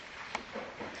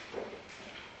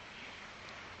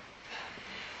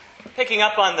Picking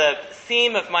up on the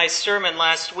theme of my sermon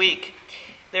last week,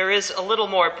 there is a little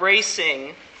more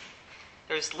bracing.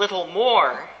 There's little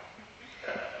more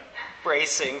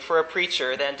bracing for a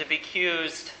preacher than to be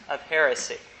accused of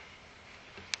heresy.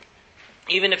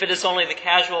 Even if it is only the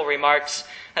casual remarks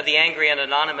of the angry and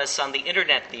anonymous on the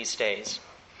internet these days.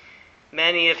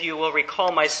 Many of you will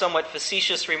recall my somewhat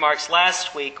facetious remarks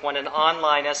last week when an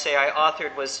online essay I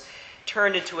authored was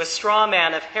turned into a straw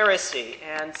man of heresy,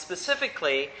 and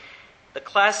specifically the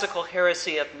classical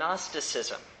heresy of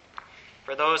Gnosticism,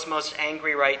 for those most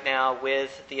angry right now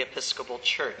with the Episcopal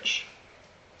Church.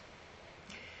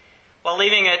 While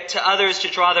leaving it to others to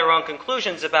draw their own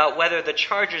conclusions about whether the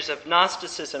charges of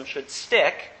Gnosticism should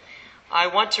stick, I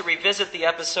want to revisit the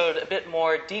episode a bit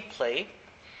more deeply,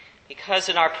 because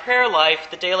in our prayer life,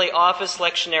 the daily office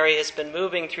lectionary has been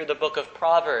moving through the book of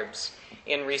Proverbs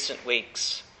in recent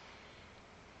weeks.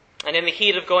 And in the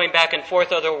heat of going back and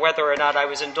forth over whether or not I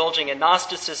was indulging in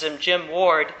Gnosticism, Jim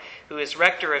Ward, who is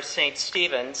rector of St.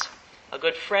 Stephen's, a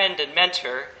good friend and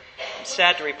mentor, I'm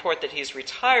sad to report that he's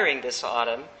retiring this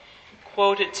autumn,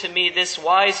 quoted to me this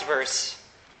wise verse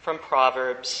from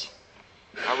Proverbs: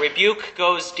 "A rebuke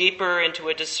goes deeper into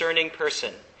a discerning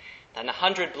person than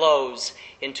 100 blows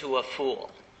into a fool."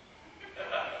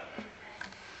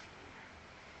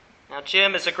 Now,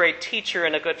 Jim is a great teacher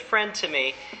and a good friend to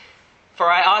me, for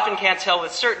I often can't tell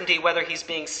with certainty whether he's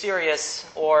being serious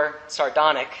or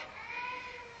sardonic.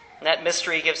 And that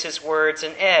mystery gives his words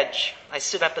an edge. I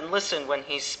sit up and listen when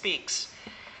he speaks.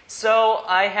 So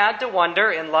I had to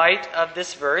wonder, in light of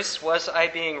this verse, was I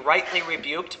being rightly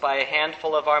rebuked by a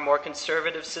handful of our more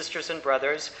conservative sisters and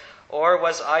brothers, or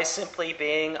was I simply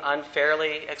being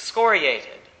unfairly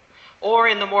excoriated? Or,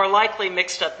 in the more likely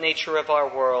mixed-up nature of our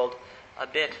world, a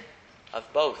bit of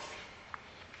both?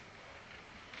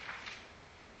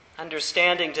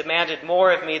 Understanding demanded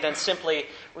more of me than simply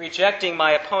rejecting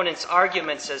my opponent's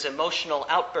arguments as emotional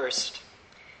outburst.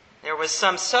 There was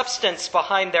some substance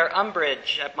behind their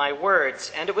umbrage at my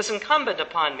words, and it was incumbent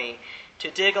upon me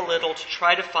to dig a little to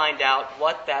try to find out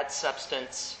what that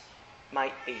substance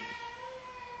might be.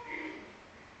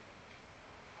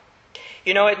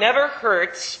 You know, it never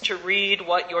hurts to read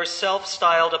what your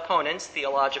self-styled opponents,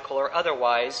 theological or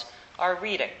otherwise, are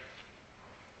reading.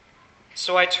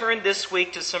 So I turned this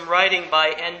week to some writing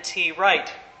by N.T.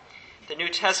 Wright, the New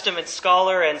Testament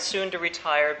scholar and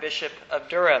soon-to-retire Bishop of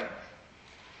Durham.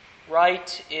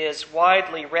 Wright is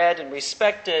widely read and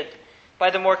respected by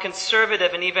the more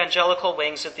conservative and evangelical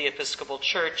wings of the Episcopal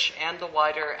Church and the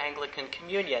wider Anglican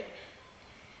communion.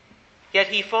 Yet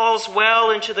he falls well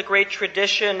into the great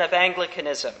tradition of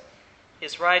Anglicanism.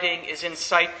 His writing is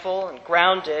insightful and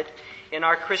grounded in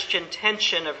our Christian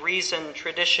tension of reason,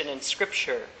 tradition, and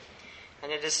Scripture,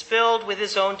 and it is filled with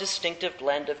his own distinctive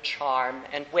blend of charm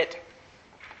and wit.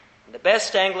 In the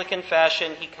best Anglican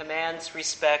fashion, he commands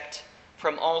respect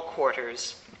from all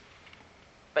quarters,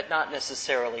 but not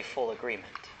necessarily full agreement.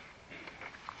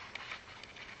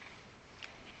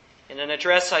 In an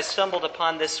address I stumbled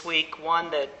upon this week, one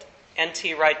that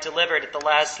N.T. Wright delivered at the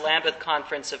last Lambeth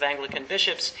Conference of Anglican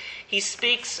Bishops, he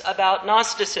speaks about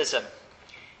Gnosticism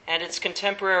and its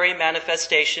contemporary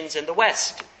manifestations in the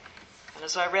West. And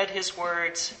as I read his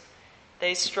words,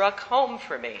 they struck home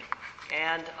for me,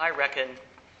 and I reckon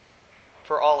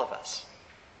for all of us.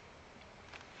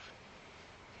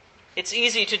 It's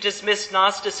easy to dismiss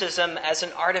Gnosticism as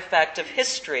an artifact of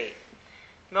history.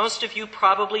 Most of you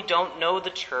probably don't know the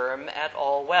term at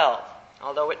all well,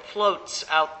 although it floats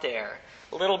out there,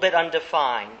 a little bit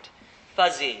undefined,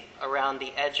 fuzzy around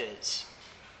the edges.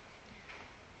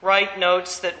 Wright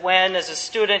notes that when, as a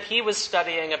student, he was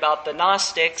studying about the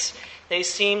Gnostics, they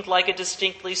seemed like a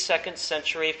distinctly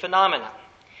second-century phenomenon,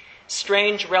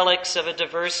 strange relics of a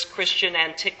diverse Christian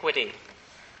antiquity,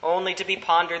 only to be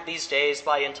pondered these days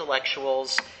by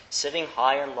intellectuals sitting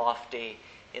high and lofty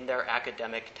in their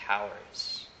academic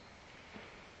towers.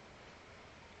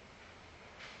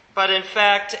 But in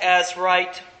fact, as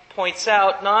Wright points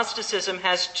out, Gnosticism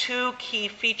has two key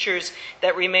features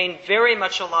that remain very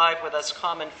much alive with us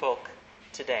common folk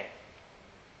today.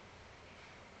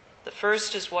 The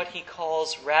first is what he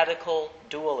calls radical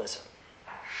dualism.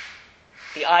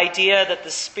 The idea that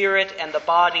the spirit and the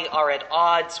body are at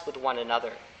odds with one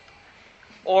another.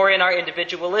 Or in our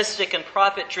individualistic and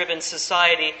profit-driven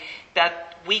society,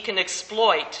 that we can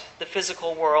exploit the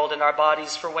physical world and our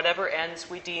bodies for whatever ends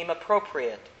we deem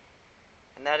appropriate.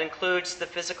 And that includes the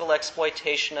physical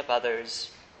exploitation of others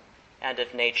and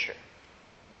of nature.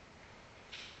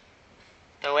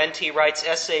 Though N.T. Wright's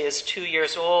essay is 2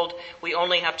 years old, we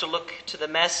only have to look to the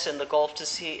mess in the Gulf to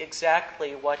see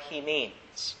exactly what he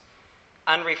means.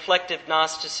 unreflective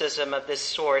Gnosticism of this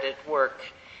sort at work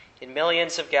in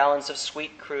millions of gallons of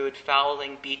sweet crude,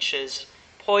 fouling beaches,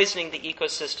 poisoning the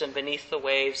ecosystem beneath the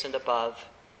waves and above,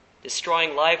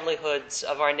 destroying livelihoods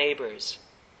of our neighbors.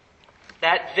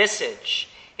 That visage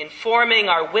informing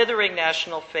our withering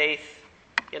national faith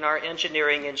in our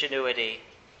engineering ingenuity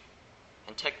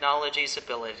and technology's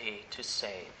ability to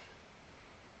save.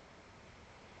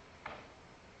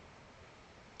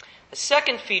 The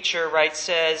second feature, Wright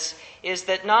says, is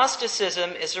that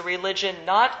Gnosticism is a religion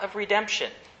not of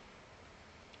redemption,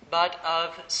 but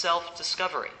of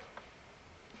self-discovery.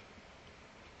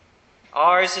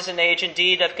 Ours is an age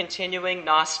indeed of continuing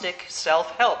Gnostic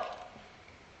self-help.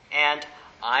 And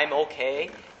I'm okay,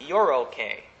 you're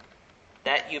okay.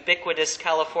 That ubiquitous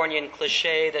Californian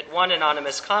cliche that one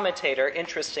anonymous commentator,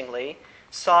 interestingly,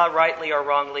 saw rightly or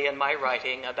wrongly in my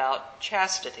writing about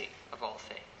chastity, of all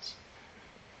things.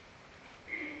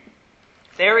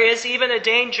 There is even a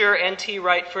danger, N.T.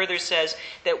 Wright further says,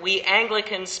 that we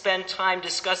Anglicans spend time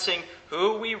discussing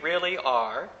who we really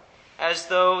are, as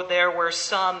though there were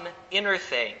some inner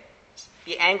things,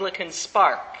 the Anglican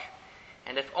spark.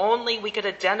 And if only we could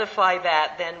identify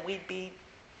that, then we'd be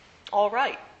all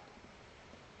right.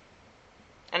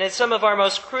 And in some of our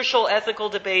most crucial ethical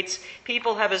debates,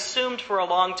 people have assumed for a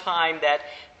long time that,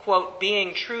 quote,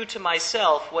 being true to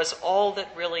myself was all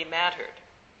that really mattered.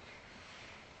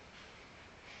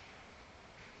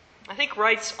 I think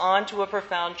Wright's on to a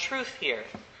profound truth here,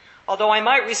 although I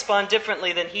might respond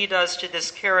differently than he does to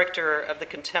this character of the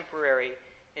contemporary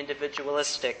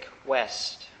individualistic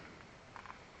West.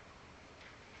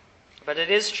 But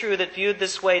it is true that viewed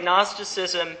this way,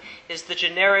 Gnosticism is the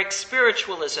generic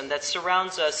spiritualism that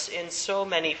surrounds us in so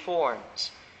many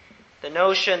forms. The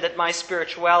notion that my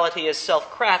spirituality is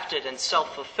self-crafted and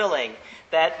self-fulfilling,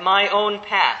 that my own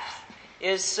path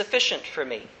is sufficient for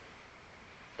me.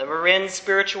 The Marin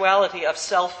spirituality of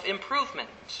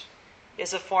self-improvement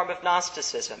is a form of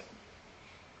Gnosticism,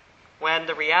 when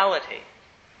the reality,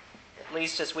 at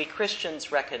least as we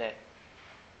Christians reckon it,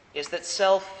 is that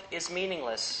self is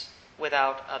meaningless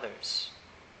without others,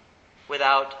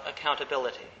 without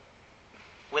accountability,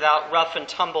 without rough and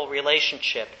tumble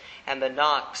relationship and the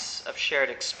knocks of shared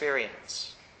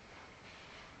experience.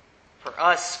 For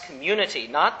us, community,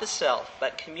 not the self,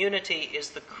 but community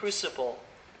is the crucible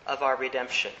of our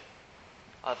redemption,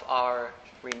 of our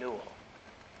renewal.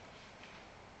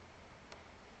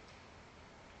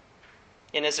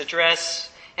 In his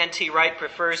address, N.T. Wright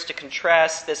prefers to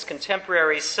contrast this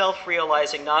contemporary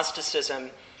self-realizing Gnosticism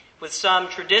with some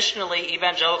traditionally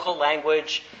evangelical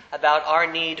language about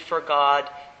our need for God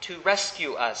to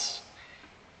rescue us,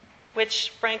 which,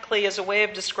 frankly, is a way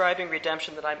of describing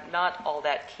redemption that I'm not all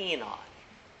that keen on.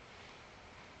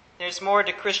 There's more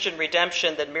to Christian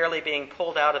redemption than merely being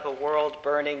pulled out of a world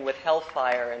burning with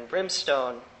hellfire and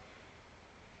brimstone,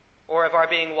 or of our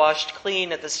being washed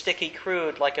clean at the sticky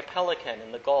crude like a pelican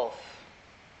in the Gulf.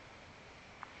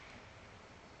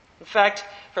 In fact,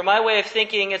 for my way of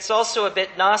thinking, it's also a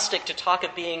bit Gnostic to talk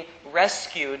of being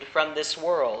rescued from this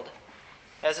world,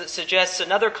 as it suggests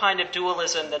another kind of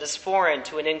dualism that is foreign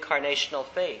to an incarnational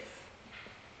faith.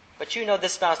 But you know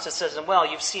this Gnosticism well.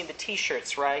 You've seen the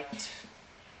t-shirts, right?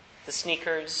 The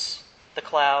sneakers, the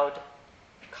cloud,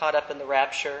 caught up in the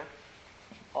rapture.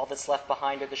 All that's left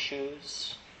behind are the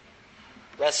shoes.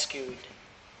 Rescued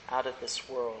out of this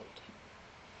world.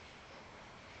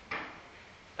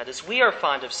 But as we are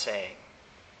fond of saying,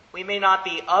 we may not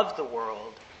be of the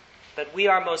world, but we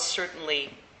are most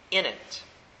certainly in it,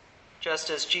 just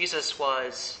as Jesus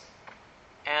was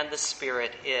and the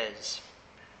Spirit is.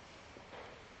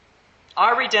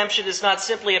 Our redemption is not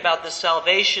simply about the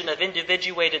salvation of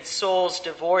individuated souls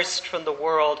divorced from the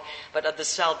world, but of the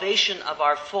salvation of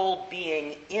our full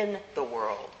being in the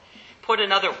world. Put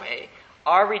another way,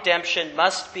 our redemption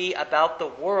must be about the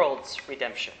world's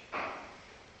redemption,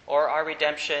 or our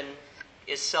redemption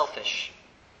is selfish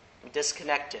and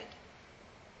disconnected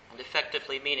and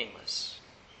effectively meaningless.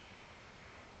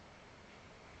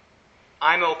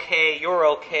 I'm okay, you're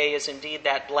okay is indeed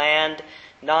that bland,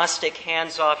 Gnostic,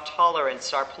 hands-off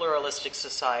tolerance our pluralistic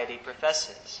society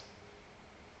professes.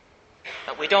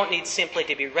 But we don't need simply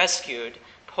to be rescued,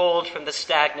 pulled from the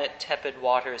stagnant, tepid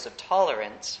waters of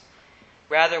tolerance.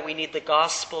 Rather, we need the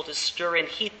gospel to stir and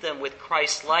heat them with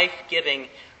Christ's life-giving,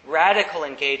 radical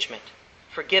engagement,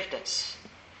 forgiveness,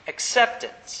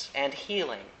 acceptance, and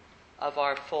healing of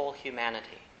our full humanity.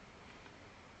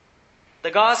 The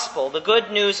gospel, the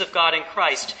good news of God in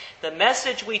Christ, the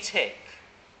message we take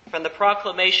from the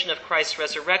proclamation of Christ's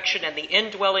resurrection and the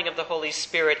indwelling of the Holy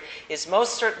Spirit is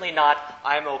most certainly not,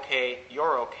 I'm okay,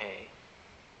 you're okay,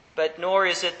 but nor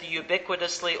is it the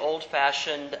ubiquitously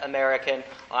old-fashioned American,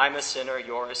 I'm a sinner,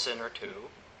 you're a sinner too.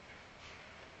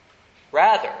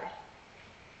 Rather,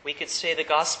 we could say the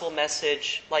gospel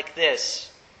message like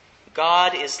this: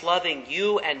 God is loving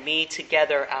you and me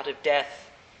together out of death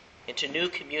into new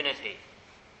community,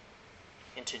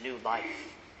 into new life.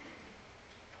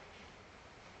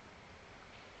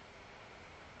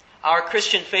 Our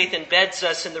Christian faith embeds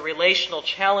us in the relational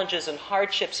challenges and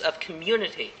hardships of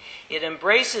community. It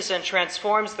embraces and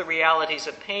transforms the realities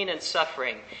of pain and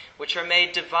suffering, which are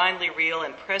made divinely real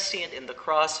and prescient in the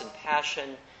cross and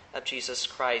passion of Jesus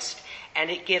Christ. And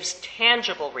it gives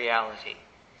tangible reality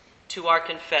to our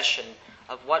confession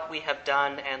of what we have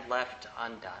done and left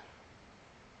undone.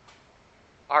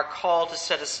 Our call to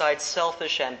set aside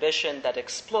selfish ambition that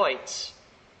exploits,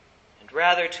 and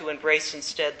rather to embrace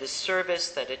instead the service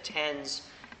that attends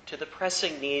to the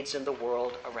pressing needs in the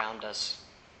world around us.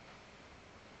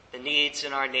 The needs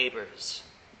in our neighbors,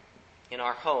 in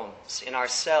our homes, in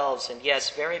ourselves, and yes,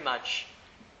 very much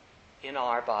in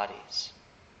our bodies.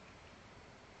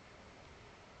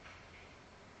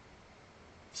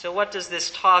 So what does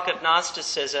this talk of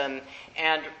Gnosticism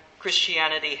and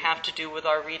Christianity have to do with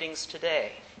our readings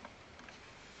today?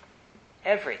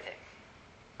 Everything,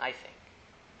 I think.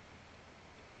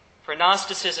 For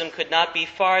Gnosticism could not be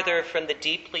farther from the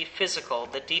deeply physical,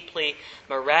 the deeply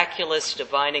miraculous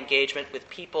divine engagement with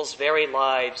people's very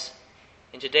lives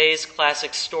in today's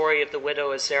classic story of the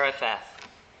widow of Zarephath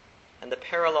and the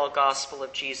parallel gospel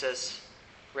of Jesus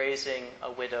raising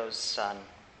a widow's son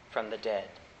from the dead.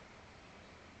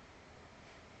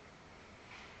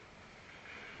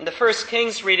 In the First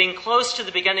Kings reading, close to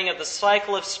the beginning of the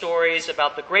cycle of stories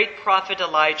about the great prophet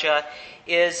Elijah,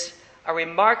 is a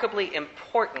remarkably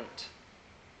important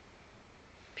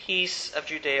piece of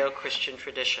Judeo-Christian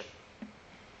tradition.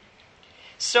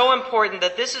 So important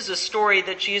that this is a story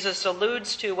that Jesus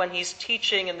alludes to when he's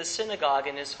teaching in the synagogue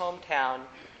in his hometown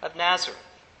of Nazareth.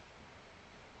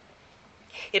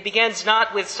 It begins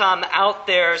not with some out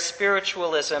there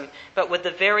spiritualism, but with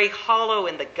the very hollow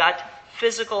in the gut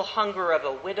physical hunger of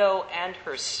a widow and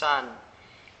her son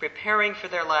preparing for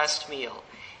their last meal,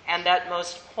 and that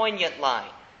most poignant line,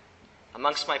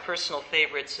 amongst my personal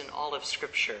favorites in all of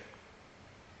Scripture: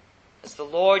 "As the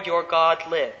Lord your God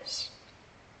lives,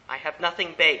 I have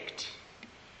nothing baked,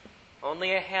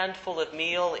 only a handful of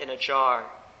meal in a jar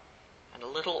and a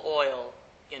little oil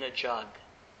in a jug.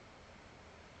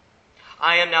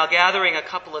 I am now gathering a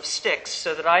couple of sticks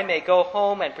so that I may go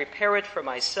home and prepare it for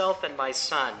myself and my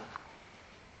son,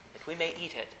 that we may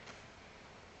eat it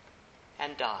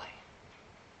and die."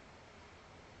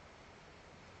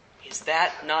 Is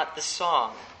that not the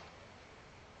song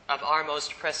of our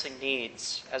most pressing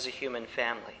needs as a human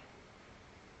family,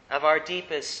 of our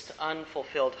deepest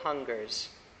unfulfilled hungers?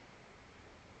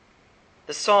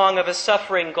 The song of a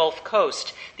suffering Gulf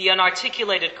Coast, the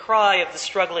unarticulated cry of the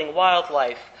struggling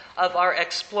wildlife, of our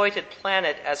exploited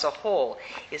planet as a whole.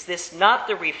 Is this not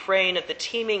the refrain of the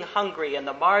teeming hungry and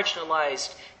the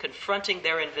marginalized confronting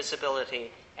their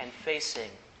invisibility and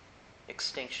facing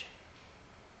extinction?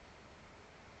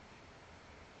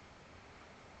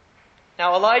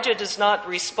 Now, Elijah does not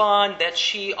respond that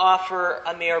she offer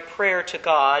a mere prayer to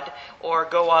God or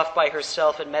go off by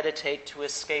herself and meditate to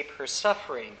escape her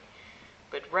suffering,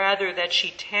 but rather that she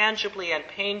tangibly and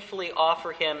painfully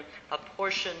offer him a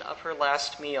portion of her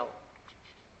last meal,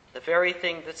 the very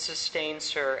thing that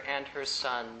sustains her and her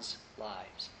sons'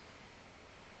 lives.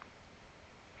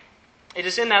 It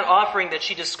is in that offering that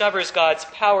she discovers God's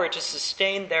power to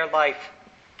sustain their life,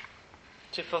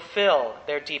 to fulfill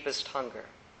their deepest hunger.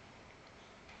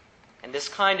 And this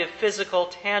kind of physical,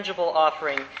 tangible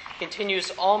offering continues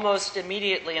almost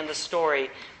immediately in the story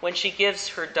when she gives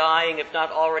her dying, if not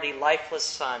already lifeless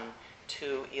son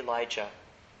to Elijah.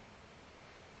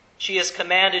 She is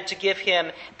commanded to give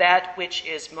him that which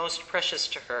is most precious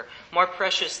to her, more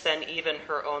precious than even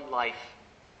her own life.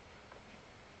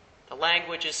 The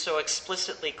language is so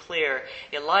explicitly clear.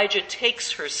 Elijah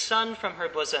takes her son from her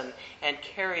bosom and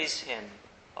carries him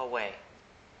away.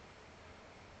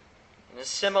 In a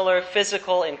similar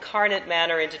physical, incarnate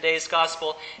manner in today's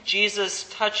gospel, Jesus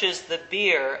touches the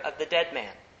bier of the dead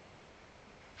man,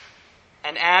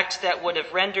 an act that would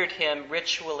have rendered him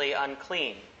ritually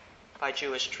unclean by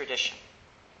Jewish tradition.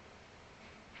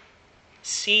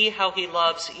 See how he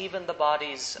loves even the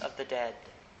bodies of the dead.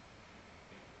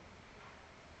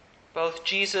 Both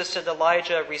Jesus and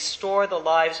Elijah restore the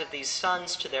lives of these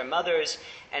sons to their mothers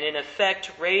and in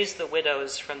effect raise the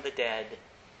widows from the dead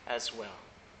as well.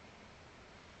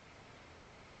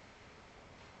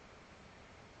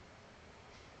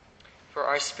 for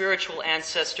our spiritual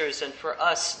ancestors, and for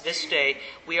us this day,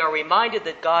 we are reminded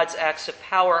that God's acts of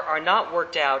power are not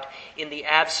worked out in the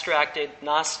abstracted,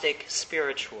 Gnostic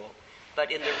spiritual,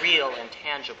 but in the real and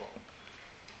tangible,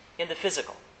 in the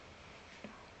physical.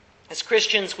 As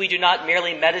Christians, we do not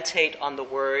merely meditate on the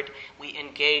Word, we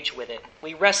engage with it.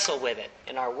 We wrestle with it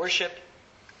in our worship.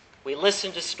 We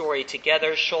listen to story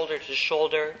together, shoulder to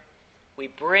shoulder. We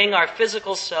bring our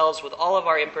physical selves with all of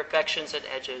our imperfections and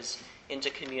edges into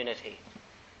community.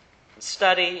 In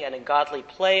study and in godly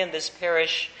play in this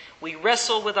parish, we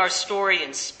wrestle with our story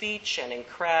in speech and in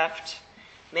craft,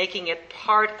 making it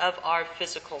part of our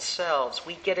physical selves.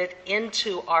 We get it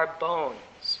into our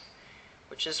bones,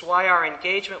 which is why our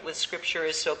engagement with Scripture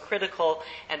is so critical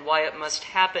and why it must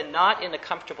happen not in a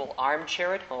comfortable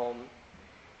armchair at home,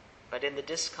 but in the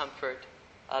discomfort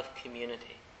of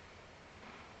community.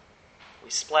 We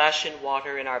splash in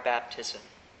water in our baptism.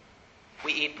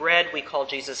 We eat bread we call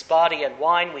Jesus' body, and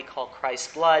wine we call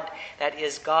Christ's blood. That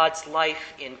is God's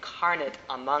life incarnate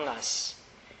among us.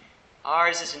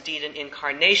 Ours is indeed an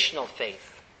incarnational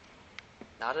faith,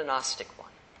 not a Gnostic one.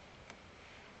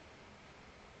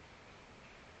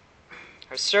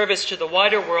 Our service to the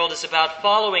wider world is about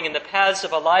following in the paths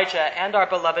of Elijah and our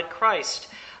beloved Christ,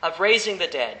 of raising the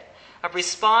dead, of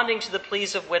responding to the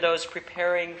pleas of widows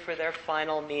preparing for their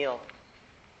final meal.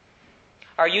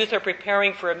 Our youth are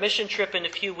preparing for a mission trip in a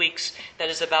few weeks that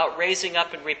is about raising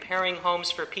up and repairing homes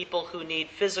for people who need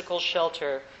physical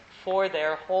shelter for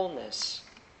their wholeness.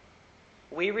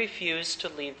 We refuse to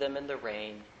leave them in the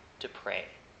rain to pray.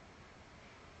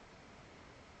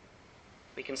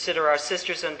 We consider our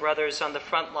sisters and brothers on the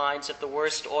front lines of the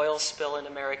worst oil spill in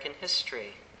American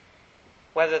history.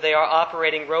 Whether they are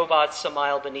operating robots a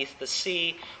mile beneath the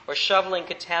sea, or shoveling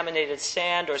contaminated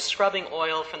sand, or scrubbing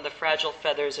oil from the fragile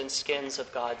feathers and skins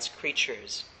of God's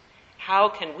creatures. How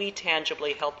can we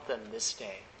tangibly help them this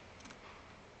day?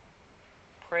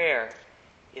 Prayer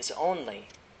is only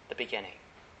the beginning.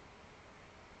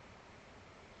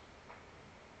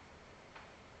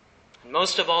 And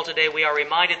most of all today, we are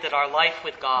reminded that our life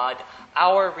with God,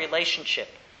 our relationship,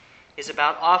 is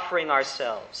about offering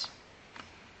ourselves,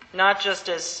 not just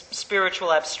as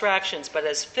spiritual abstractions, but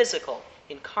as physical,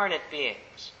 incarnate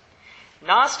beings.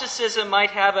 Gnosticism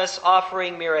might have us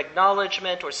offering mere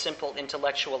acknowledgement or simple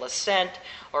intellectual assent,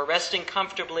 or resting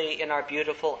comfortably in our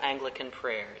beautiful Anglican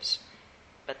prayers.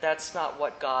 But that's not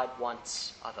what God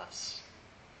wants of us.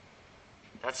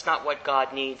 That's not what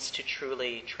God needs to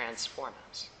truly transform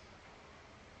us.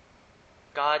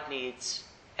 God needs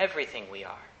everything we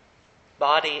are,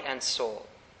 body and soul,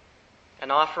 an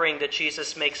offering that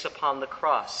Jesus makes upon the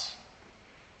cross,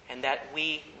 and that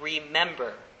we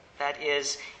remember, that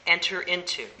is, enter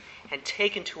into and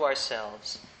take into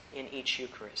ourselves in each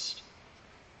Eucharist.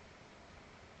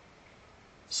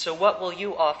 So what will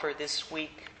you offer this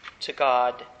week to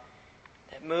God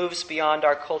that moves beyond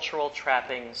our cultural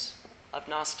trappings of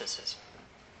Gnosticism?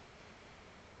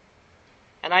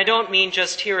 And I don't mean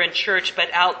just here in church,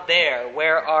 but out there,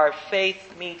 where our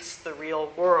faith meets the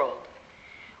real world.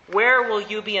 Where will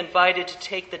you be invited to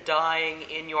take the dying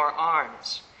in your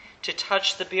arms, to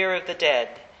touch the bier of the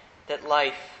dead, that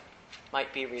life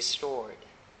might be restored?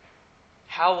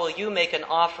 How will you make an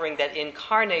offering that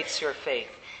incarnates your faith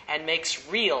and makes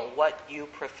real what you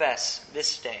profess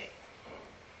this day?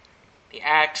 The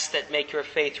acts that make your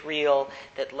faith real,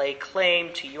 that lay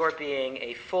claim to your being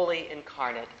a fully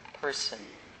incarnate person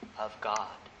of God.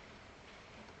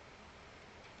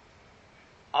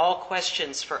 All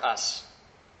questions for us,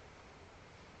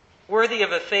 worthy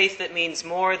of a faith that means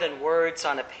more than words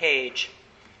on a page,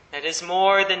 that is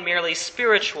more than merely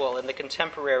spiritual in the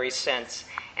contemporary sense,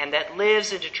 and that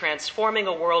lives into transforming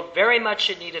a world very much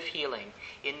in need of healing,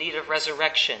 in need of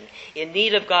resurrection, in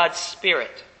need of God's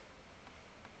Spirit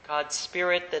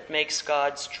that makes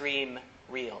God's dream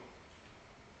real,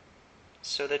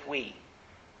 so that we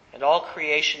and all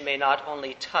creation may not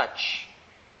only touch,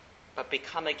 but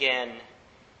become again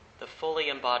the fully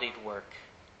embodied work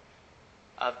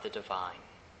of the divine.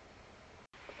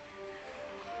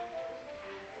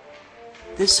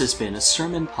 This has been a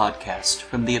sermon podcast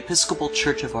from the Episcopal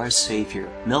Church of Our Savior,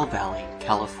 Mill Valley,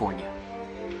 California.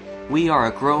 We are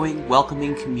a growing,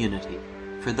 welcoming community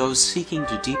for those seeking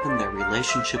to deepen their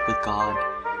relationship with God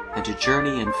and to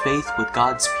journey in faith with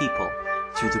God's people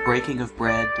through the breaking of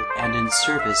bread and in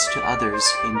service to others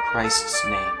in Christ's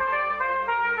name.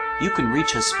 You can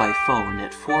reach us by phone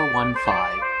at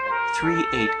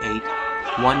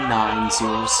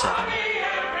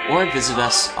 415-388-1907 or visit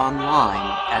us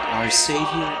online at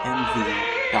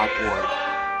oursaviormv.org.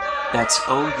 That's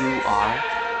OURSAVIOUR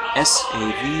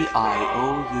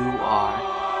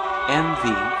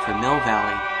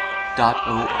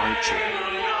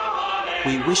mv4millvalley.org.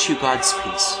 We wish you God's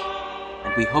peace,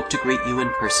 and we hope to greet you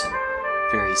in person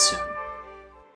very soon.